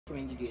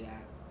going to do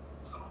that.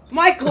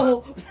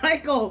 Michael!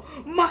 Michael!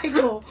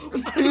 Michael!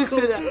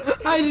 Michael!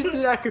 I just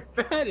did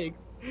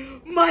acrobatics.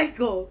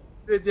 Michael!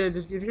 Did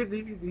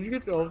you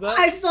get all of that?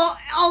 I saw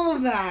all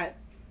of that!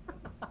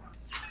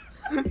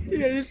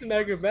 Yeah, I did some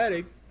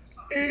acrobatics.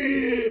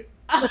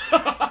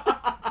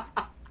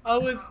 I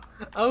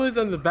was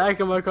on the back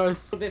of my car. A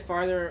little bit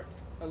farther,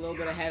 a little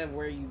bit ahead of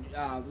where you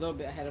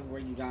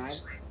died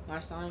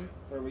last time,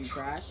 or where you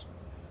crashed.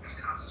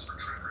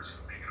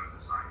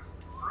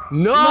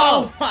 No!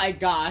 Oh my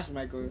gosh,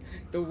 Michael,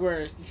 the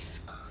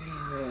worst.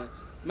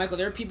 Michael,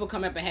 there are people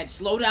coming up ahead.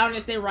 Slow down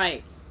and stay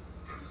right.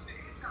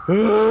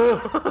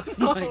 Oh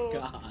my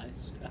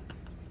gosh.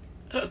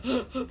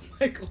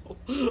 Michael,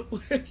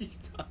 what have you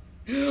done?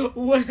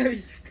 What have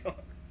you done?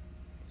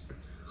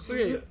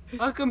 Okay,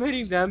 how come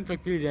hitting them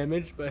took 3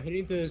 damage, but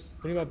hitting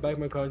my back of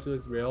my car into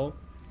this rail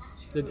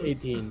did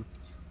 18?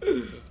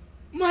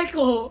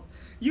 Michael,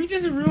 you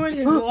just ruined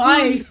his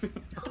life.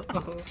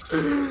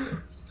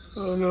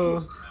 Oh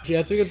no. Actually,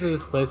 after we get to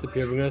this place up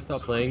here, we're gonna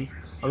stop playing.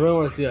 I really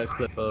want to see that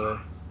clip, by the way.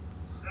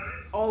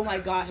 Oh my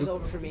gosh, it's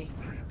over for me.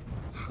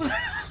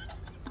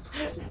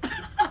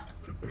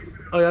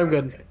 Oh yeah, I'm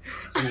good.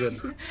 I'm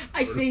good.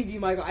 I saved you,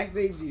 Michael. I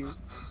saved you.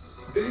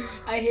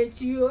 I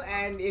hit you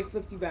and it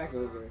flipped you back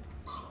over.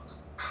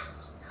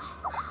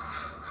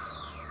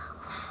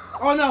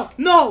 Oh no!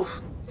 No!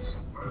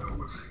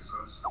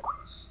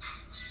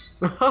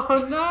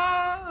 Oh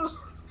no!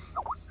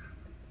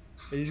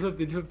 You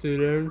flipped to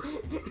there.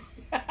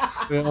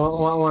 Wait, I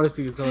want to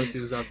see this. I want to see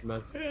this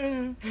aftermath.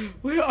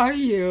 Where are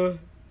you?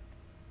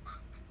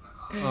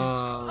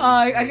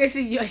 I can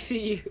see you. I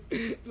see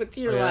you. Look to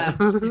your left.